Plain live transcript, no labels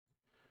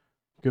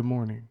Good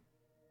morning.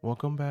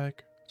 Welcome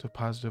back to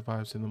Positive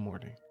Vibes in the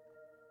Morning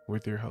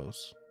with your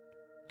host,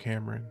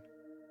 Cameron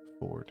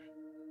Ford.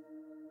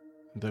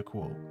 The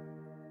quote: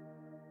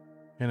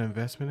 An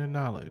investment in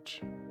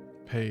knowledge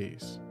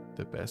pays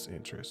the best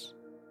interest.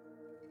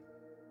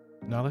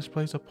 Knowledge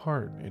plays a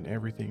part in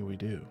everything we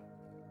do.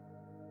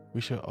 We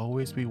should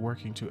always be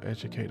working to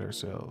educate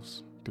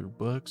ourselves through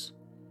books,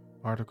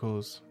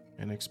 articles,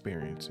 and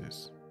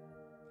experiences.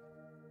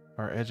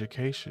 Our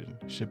education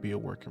should be a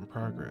work in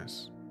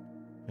progress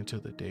until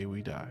the day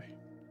we die.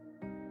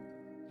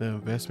 The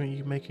investment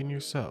you make in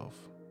yourself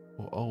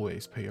will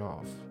always pay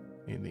off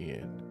in the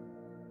end.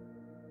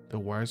 The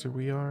wiser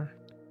we are,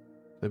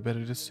 the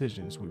better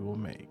decisions we will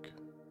make.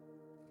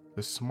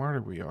 The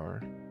smarter we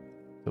are,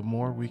 the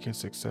more we can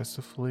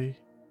successfully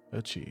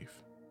achieve.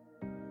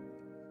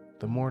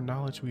 The more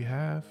knowledge we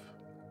have,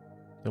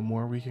 the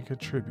more we can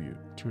contribute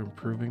to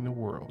improving the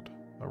world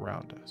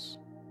around us.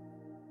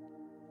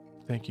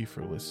 Thank you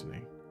for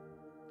listening.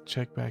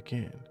 Check back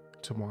in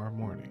tomorrow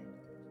morning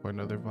for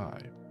another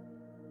vibe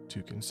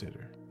to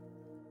consider.